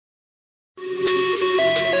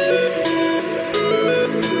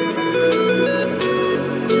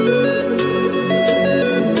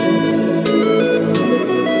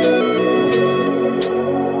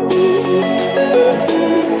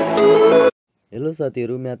Hello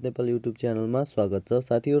साथीहरु, math Nepal YouTube च्यानलमा स्वागत छ।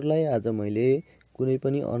 साथीहरुलाई आज मैले कुनै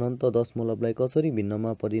पनि अनन्त दशमलवलाई कसरी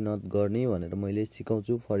भिन्नमा परिणत गर्ने भनेर मैले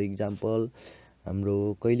सिकाउँछु। फर एक्जाम्पल, हाम्रो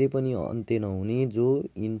कहिले पनि अन्त्य नहुने जो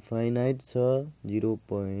इन्फाइनाइट छ, 0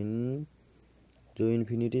 जो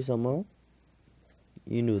इन्फिनिटी सम्म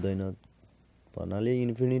इन्ड हुँदैन भन्नाले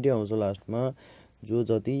इन्फिनिटी आउँछ लास्टमा, जो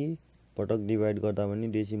जति पटक डिभाइड गर्दा पनि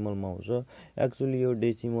डेसिमलमा आउँछ। एक्चुअली यो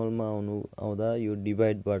डेसिमलमा आउँदा यो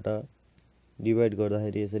डिभाइड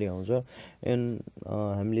गर्दाखेरि यसरी आउँछ। एन्ड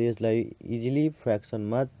हामीले यसलाई इजिली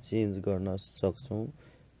फ्र्याक्सनमा चेन्ज गर्न सक्छौँ।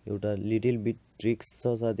 एउटा लिटिल बिट ट्रिक्स छ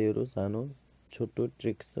साथीहरु, सानो छोटो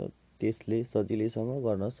ट्रिक्स छ, त्यसले सजिलैसँग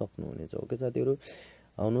गर्न सक्नुहुनेछ। ओके साथीहरु,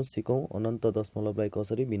 आउनुहोस् सिकौँ अनन्त दशमलवलाई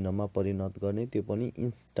कसरी भिन्नमा परिणत गर्ने, त्यो पनि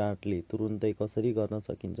इन्स्टान्टली तुरुन्तै कसरी गर्न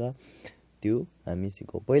सकिन्छ त्यो हामी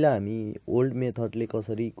सिकौँ। पहिला हामी ओल्ड मेथडले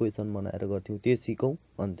कसरी इक्वेसन बनाएर गर्थ्यौँ त्यो सिकौँ,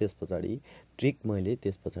 अनि त्यसपछि ट्रिक मैले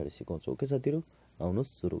त्यसपछि सिकाउँछु। ओके साथीहरु, आउनुहोस्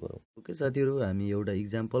सुरु गरौँ। ओके साथीहरु, हामी एउटा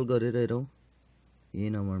इक्जाम्पल गरेर हेरौँ। ए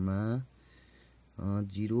नम्बरमा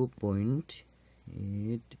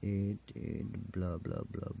 0.888 blah blah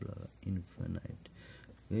blah blah infinite,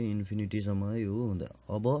 इन्फिनिटीसम्म यो हुँदा।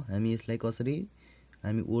 अब हामी यसलाई कसरी,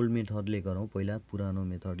 हामी ओल्ड मेथडले गरौँ, पहिला पुरानो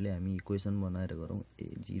मेथडले हामी इक्वेसन बनाएर गरौँ।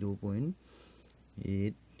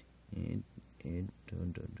 0.888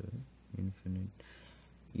 इन्फिनिट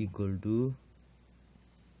इक्वल टु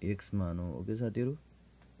एक्स मानौँ। ओके साथीहरु,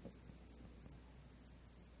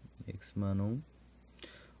 एक्स मानौँ।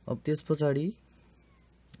 अब त्यस पछाडि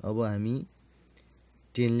अब हामी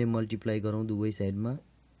 10 ले मल्टिप्लाई गरौँ दुवै साइडमा,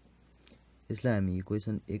 यसलाई हामी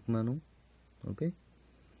इक्वेसन 1 मानौँ। ओके,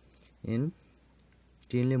 एन्ड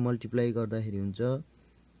 10 ले मल्टिप्लाई गर्दाखेरि हुन्छ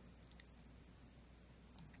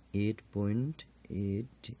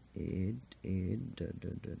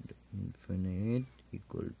 8.888 infinite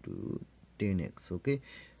equal to 10x। Okay,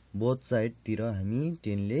 both साइडतिर हामी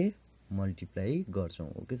 10 ले मल्टिप्लाई गर्छौँ।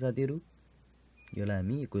 ओके साथीहरु, यसलाई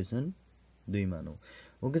हामी इक्वेसन 2 मानौँ।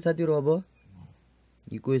 ओके साथीहरु, अब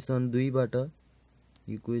इक्वेसन 2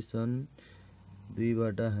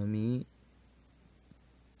 बाट हामी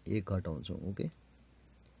 1 घटाउँछौँ। ओके,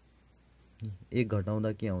 1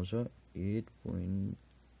 घटाउँदा के आउँछ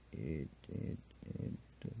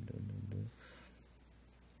 8.888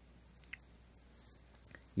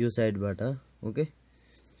 यो साइडबाट। ओके,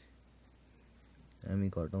 हामी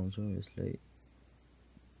घटाउँछौँ यसलाई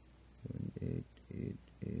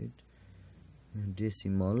 888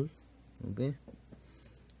 decimal. Okay,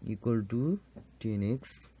 equal to 10x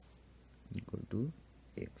equal to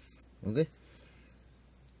x। Okay,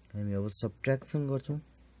 हामी अब सब्ट्र्याक्सन गर्छौँ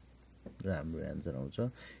र हाम्रो एन्सर आउँछ।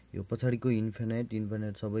 यो पछाडिको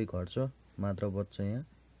इन्फिनाइट सबै घट्छ, मात्र बच्छ यहाँ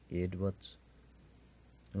 8 बच्छ।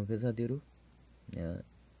 ओके साथीहरु, यहाँ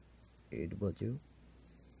 8 बच्यो।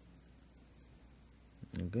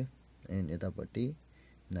 ओके, एन्ड यतापट्टि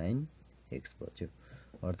 9x बच्यो।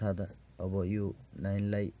 अर्थात् अब यो 9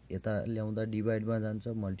 लाई यता ल्याउँदा डिभाइडमा जान्छ,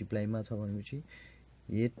 मल्टिप्लाईमा छ भनेपछि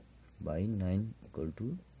 8/9 इक्वल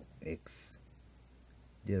टु x।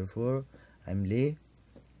 देयरफोर हामीले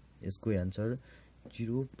यसको एन्सर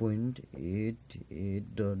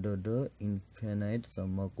 0.88 इन्फिनाइट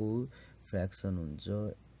सम्मको फ्र्याक्सन हुन्छ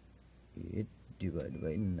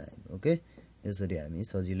 8/9। ओके, यसरी हामी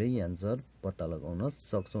सजिलै एन्सर पत्ता लगाउन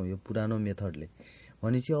सक्छौँ यो पुरानो मेथडले।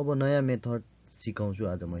 भनेपछि अब नयाँ मेथड सिकाउँछु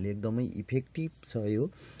आज मैले, एकदमै इफेक्टिभ छ यो,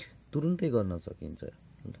 तुरुन्तै गर्न सकिन्छ।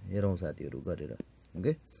 हेरौँ साथीहरु गरेर।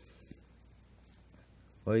 ओके,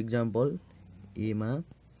 फर एक्जाम्पल एमा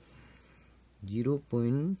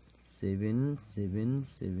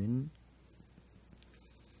 0.777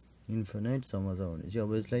 इन्फिनाइट सम्म छ भनेपछि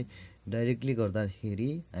अब यसलाई डाइरेक्टली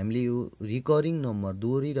गर्दाखेरि हामीले यो रिकरिङ नम्बर,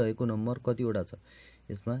 दोहोरिरहेको नम्बर कतिवटा छ,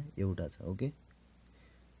 यसमा एउटा छ। ओके,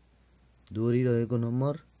 दोहोरिरहेको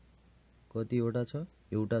नम्बर कतिवटा छ,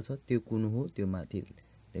 एउटा छ। त्यो कुन हो त्यो माथि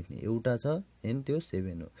लेख्ने, एउटा छ एन्ड त्यो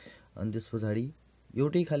 7 हो। अनि त्यस पछाडि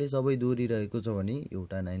एउटै खाली सबै दोहोरिरहेको छ भने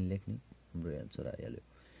एउटा 9 लेख्ने, हाम्रो एन्सर आइहाल्यो।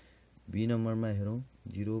 बी नम्बरमा हेरौँ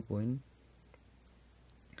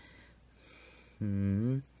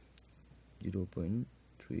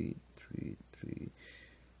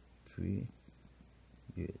 0.3333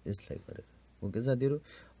 यसलाई गरेर। ओके साथीहरु,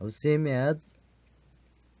 अब सेम एज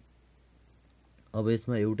अब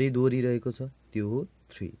यसमा एउटै दोहोरिरहेको छ, त्यो हो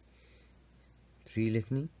 3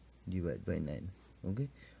 लेख्ने डिभाइड बाइ 9। ओके,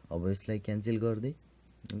 अब यसलाई क्यान्सल गर्दै,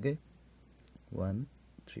 okay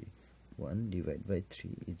 1 divide by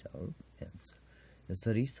 3 is our answer.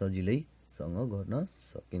 यसरी सजिलैसँग गर्न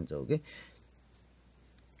सकिन्छ। ओके,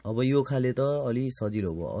 अब यो खाले त अलि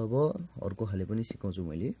सजिलो भयो। अब अर्को खाले पनि सिकाउँछु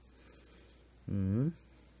मैले।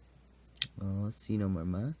 सी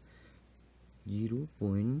नम्बरमा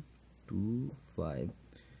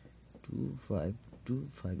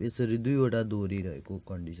 0.2525 यसरी दुईवटा दोहोरिरहेको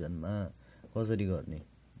कन्डिसनमा कसरी गर्ने।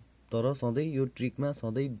 तर सधैँ यो ट्रिकमा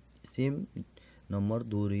सधैँ सेम नम्बर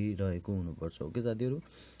दोहोरिरहेको हुनुपर्छ। ओके साथीहरू,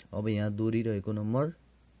 अब यहाँ दोहोरिरहेको नम्बर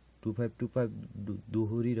 2525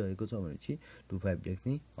 दोहोरिरहेको छ भनेपछि 25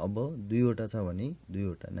 लेख्ने। अब दुईवटा छ भने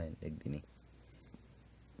दुईवटा 9 लेखिदिने।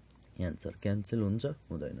 एन्सर क्यान्सल हुन्छ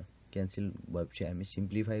हुँदैन। क्यान्सल भएपछि हामी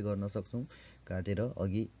सिम्प्लिफाई गर्न सक्छौँ काटेर।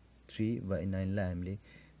 अघि 3/9 लाई हामीले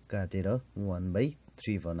काटेर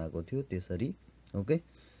 1/3 बनाएको थियो त्यसरी। ओके,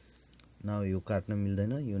 न यो काट्न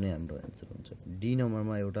मिल्दैन, यो नै हाम्रो एन्सर हुन्छ। डी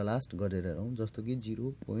नम्बरमा एउटा लास्ट गरेर हेरौँ, जस्तो कि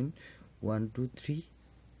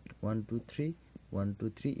 0.123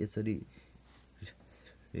 यसरी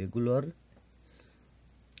रेगुलर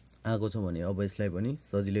आएको छ भने अब यसलाई पनि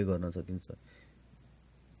सजिलै गर्न सकिन्छ।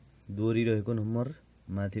 दोहोरिरहेको नम्बर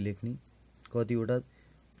माथि लेख्ने। कतिवटा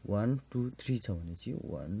 1 2 3 छ भने चाहिँ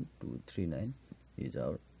 1 2 3 9 इज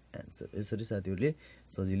आवर एन्सर। यसरी साथीहरूले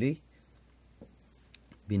सजिलै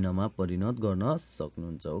भिन्नमा परिणत गर्न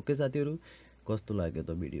सक्नुहुन्छ। ओके साथीहरू, कस्तो लाग्यो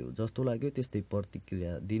त भिडियो? जस्तो लाग्यो त्यस्तै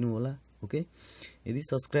प्रतिक्रिया दिनु होला। ओके, यदि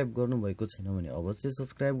सब्सक्राइब गर्नुभएको छैन भने अवश्य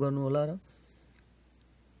सब्सक्राइब गर्नु होला र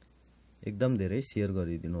एकदम धेरै सेयर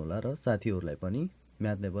गरिदिनु होला र साथीहरूलाई पनि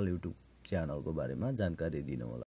म्याथ नेपाल युट्युब च्यानलको बारेमा जानकारी दिनु होला।